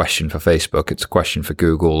portability is a question for Facebook, it's a question for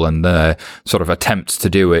Google, and the sort of attempts to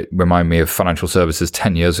do it remind me of financial services.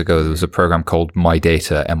 10 years ago, there was a program called My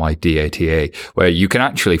Data, MIDATA, where you can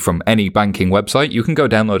actually, from any banking website, you can go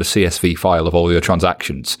download a CSV file of all your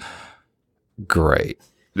transactions. Great.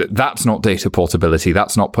 That's not data portability.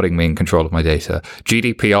 That's not putting me in control of my data.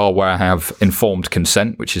 GDPR, where I have informed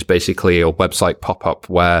consent, which is basically a website pop-up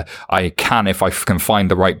where I can, if I can find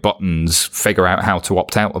the right buttons, figure out how to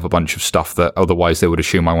opt out of a bunch of stuff that otherwise they would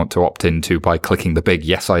assume I want to opt into by clicking the big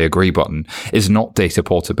yes, I agree button, is not data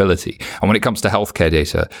portability. And when it comes to healthcare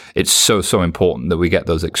data, it's so important that we get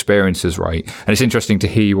those experiences right. And it's interesting to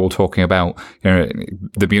hear you all talking about,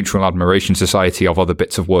 the Mutual Admiration Society of other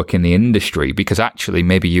bits of work in the industry, because actually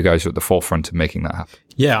maybe you guys are at the forefront of making that happen.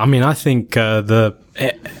 Yeah, I mean, I think the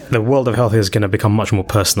world of health is going to become much more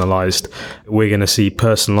personalized. We're going to see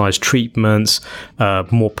personalized treatments,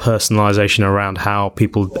 more personalization around how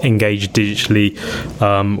people engage digitally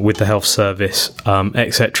with the health service,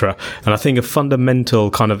 etc. And I think a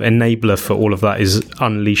fundamental kind of enabler for all of that is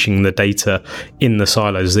unleashing the data in the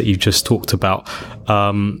silos that you've just talked about.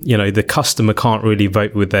 The customer can't really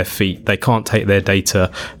vote with their feet. They can't take their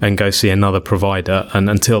data and go see another provider. And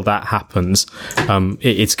until that happens,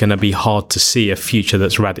 it's going to be hard to see a future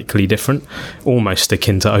that's radically different, almost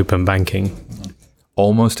akin to open banking.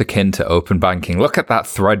 Almost akin to open banking. Look at that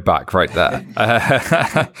thread back right there.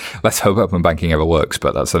 Let's hope open banking ever works,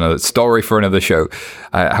 but that's another story for another show.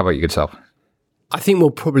 How about you, good self? I think we'll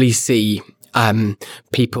probably see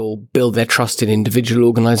people build their trust in individual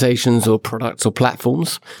organizations or products or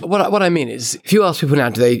platforms. What I mean is, if you ask people now,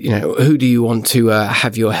 who do you want to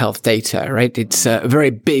have your health data, right? It's a very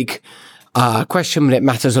big question, but it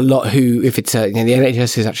matters a lot if it's the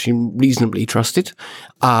NHS is actually reasonably trusted.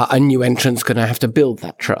 A new entrant's going to have to build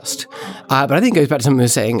that trust. But I think it goes back to something we were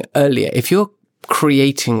saying earlier. If you're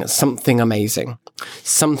creating something amazing,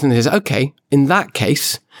 something that is, okay, in that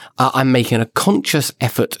case, I'm making a conscious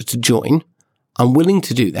effort to join. I'm willing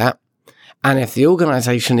to do that. And if the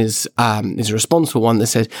organization is a responsible one that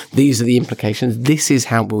says, these are the implications, this is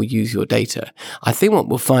how we'll use your data, I think what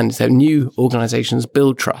we'll find is that new organizations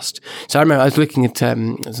build trust. So I remember I was looking at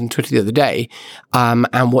some Twitter the other day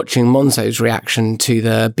and watching Monzo's reaction to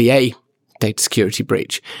the BA data security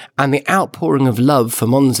breach and the outpouring of love for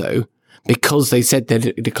Monzo because they said they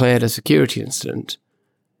declared a security incident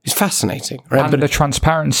It's fascinating, right? And the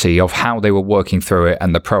transparency of how they were working through it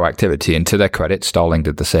and the proactivity. And to their credit, Starling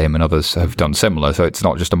did the same and others have done similar. So it's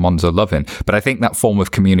not just a Monzo loving. But I think that form of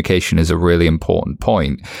communication is a really important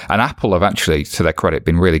point. And Apple have actually, to their credit,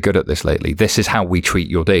 been really good at this lately. This is how we treat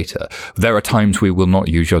your data. There are times we will not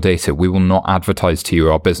use your data. We will not advertise to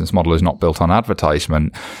you. Our business model is not built on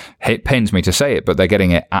advertisement. It pains me to say it, but they're getting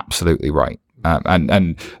it absolutely right.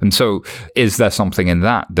 And so is there something in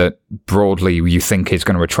that broadly you think is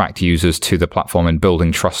going to attract users to the platform and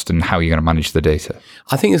building trust and how you're going to manage the data?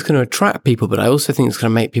 I think it's going to attract people, but I also think it's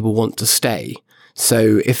going to make people want to stay.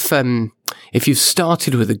 So if you've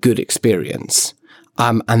started with a good experience,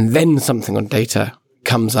 and then something on data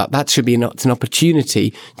comes up, that should be an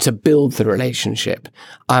opportunity to build the relationship.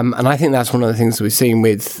 And I think that's one of the things we're seeing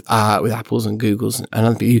with Apples and Googles and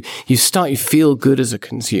other people. You feel good as a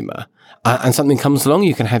consumer. And something comes along,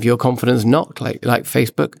 you can have your confidence knocked, like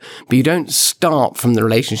Facebook, but you don't start from the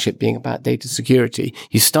relationship being about data security.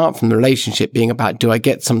 You start from the relationship being about, do I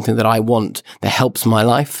get something that I want that helps my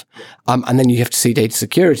life? And then you have to see data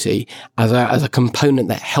security as a component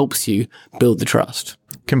that helps you build the trust.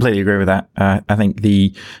 Completely agree with that. I think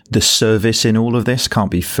the service in all of this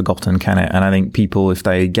can't be forgotten, can it? And I think people, if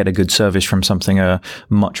they get a good service from something, are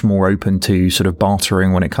much more open to sort of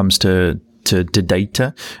bartering when it comes to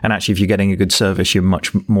data. And actually, if you're getting a good service, you're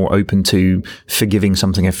much more open to forgiving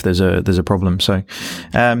something if there's a problem. So,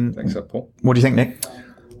 Thanks, Paul. What do you think, Nick?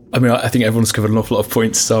 I mean, I think everyone's covered an awful lot of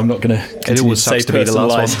points, so I'm not going to continue to say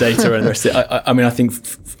personalized data and the rest of it. I mean, I think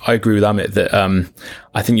I agree with Amit that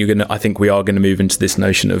I think we are going to move into this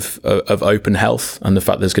notion of open health and the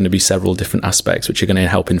fact there's going to be several different aspects which are going to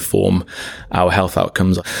help inform our health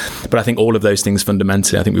outcomes. But I think all of those things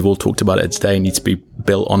fundamentally, I think we've all talked about it today, need to be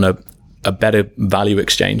built on a better value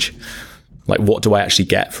exchange. Like, what do I actually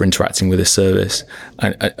get for interacting with this service?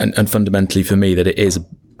 And fundamentally for me, that it is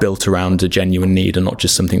built around a genuine need and not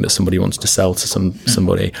just something that somebody wants to sell to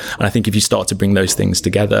somebody. And I think if you start to bring those things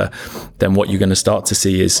together, then what you're going to start to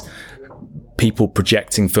see is people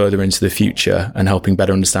projecting further into the future and helping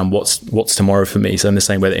better understand what's tomorrow for me. So in the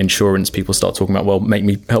same way that insurance people start talking about, well,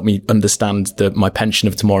 help me understand my pension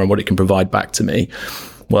of tomorrow and what it can provide back to me.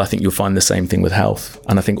 Well, I think you'll find the same thing with health.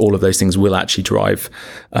 And I think all of those things will actually drive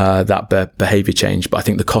that behavior change. But I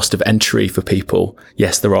think the cost of entry for people,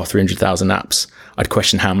 yes, there are 300,000 apps. I'd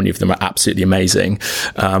question how many of them are absolutely amazing.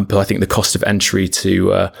 But I think the cost of entry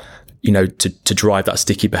to drive that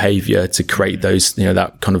sticky behavior, to create those,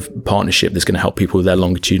 that kind of partnership that's going to help people with their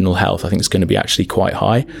longitudinal health, I think it's going to be actually quite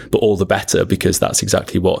high, but all the better, because that's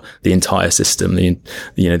exactly what the entire system, the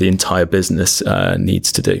entire business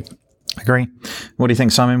needs to do. Agree. What do you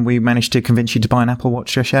think, Simon? We managed to convince you to buy an Apple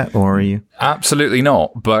Watch just yet, or are you? Absolutely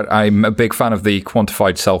not. But I'm a big fan of the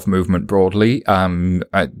quantified self movement broadly.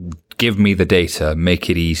 Give me the data, make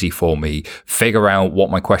it easy for me, figure out what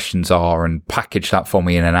my questions are and package that for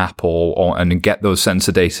me in an app and get those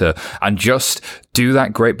sensor data and just do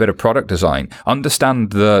that great bit of product design.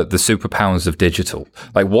 Understand the superpowers of digital.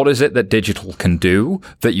 Like, what is it that digital can do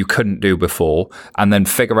that you couldn't do before? And then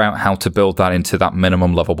figure out how to build that into that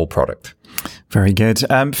minimum lovable product. Very good.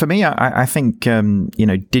 For me, I think,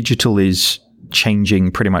 digital is changing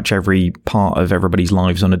pretty much every part of everybody's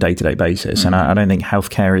lives on a day-to-day basis. And I don't think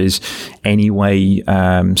healthcare is any way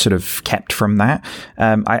sort of kept from that.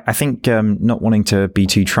 I think not wanting to be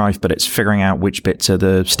too trite, but it's figuring out which bits are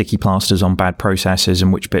the sticky plasters on bad processes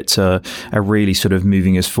and which bits are really sort of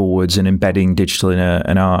moving us forwards and embedding digital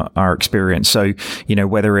in our experience. So,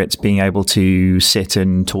 whether it's being able to sit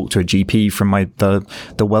and talk to a GP from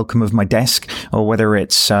the welcome of my desk, or whether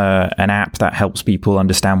it's an app that helps people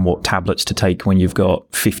understand what tablets to take when you've got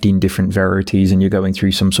 15 different varieties and you're going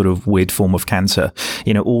through some sort of weird form of cancer.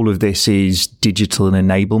 All of this is digital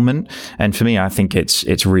enablement. And for me, I think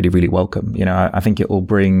it's really, really welcome. I think it will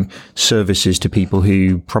bring services to people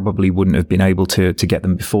who probably wouldn't have been able to get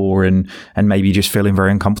them before and maybe just feeling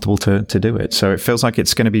very uncomfortable to do it. So it feels like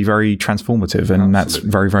it's going to be very transformative, and that's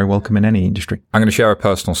very, very welcome in any industry. I'm going to share a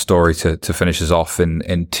personal story to finish us off.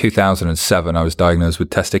 In 2007, I was diagnosed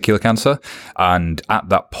with testicular cancer. And at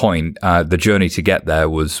that point, the journey to get there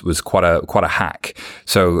was quite a hack.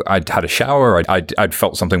 So I'd had a shower, I'd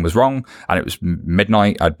felt something was wrong, and it was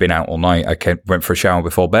midnight. I'd been out all night. I went for a shower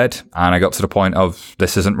before bed, and I got to the point of,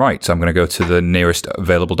 this isn't right. So I'm going to go to the nearest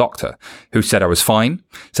available doctor, who said I was fine,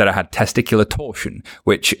 said I had testicular torsion,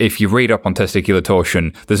 which if you read up on testicular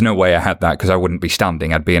torsion, there's no way I had that because I wouldn't be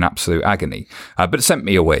standing. I'd be in absolute agony. But it sent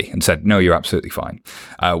me away and said, no, you're absolutely fine.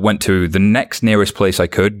 Went to the next nearest place I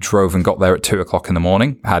could, drove and got there at 2:00 in the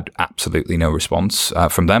morning, had absolutely no response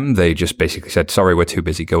from them. They just basically said, sorry, we're too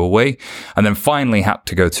busy, go away. And then finally had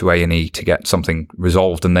to go to A&E to get something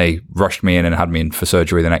resolved, and they rushed me in and had me in for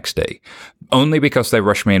surgery the next day. Only because they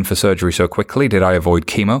rushed me in for surgery so quickly did I avoid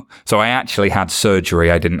chemo. So I actually had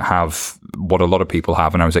surgery. I didn't have what a lot of people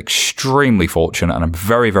have, and I was extremely fortunate, and I'm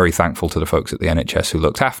very, very thankful to the folks at the NHS who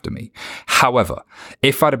looked after me. However,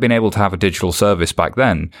 if I'd have been able to have a digital service back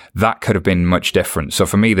then, that could have been much different. So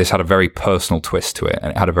for me, this had a very personal twist to it,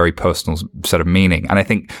 and it had a very personal set of meaning. And I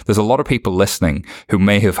think there's a lot of people listening who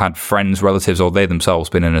may have had friends, relatives, or they themselves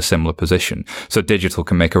been in a similar position. So digital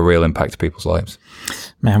can make a real impact to people's lives.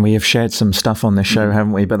 Man, we have shared some stuff on this show,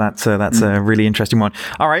 haven't we? But that's a really interesting one.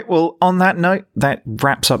 All right. Well, on that note, that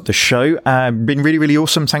wraps up the show. Been really, really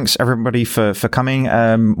awesome. Thanks everybody for coming.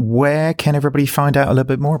 Where can everybody find out a little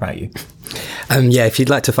bit more about you? If you'd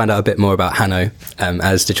like to find out a bit more about Hanno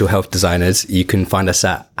as digital health designers, you can find us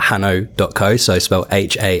at hanno.co, so spelled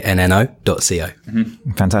hanno.co.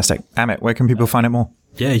 Fantastic. Amit, where can people find out more?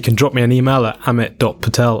 Yeah, you can drop me an email at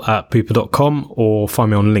amit.patel@bupa.com or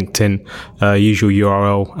find me on LinkedIn, usual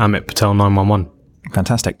URL, Amit Patel 911.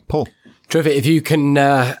 Fantastic. Paul? Terrific. If you can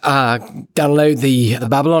download the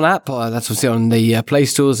Babylon app, that's obviously on the Play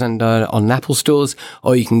Stores and on Apple Stores,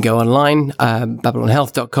 or you can go online,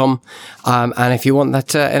 babylonhealth.com. And if you want that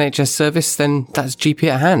NHS service, then that's GP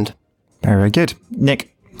at hand. Very good. Nick?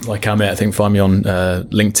 Like Amit, I think find me on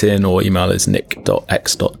LinkedIn or email is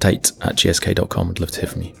nick.x.tate@gsk.com. I'd love to hear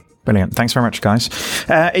from you. Brilliant. Thanks very much, guys.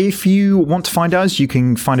 If you want to find us, you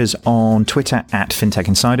can find us on Twitter at FinTech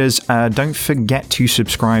Insiders. Don't forget to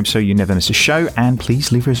subscribe so you never miss a show, and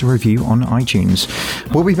please leave us a review on iTunes.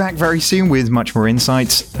 We'll be back very soon with much more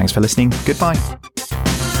insights. Thanks for listening. Goodbye.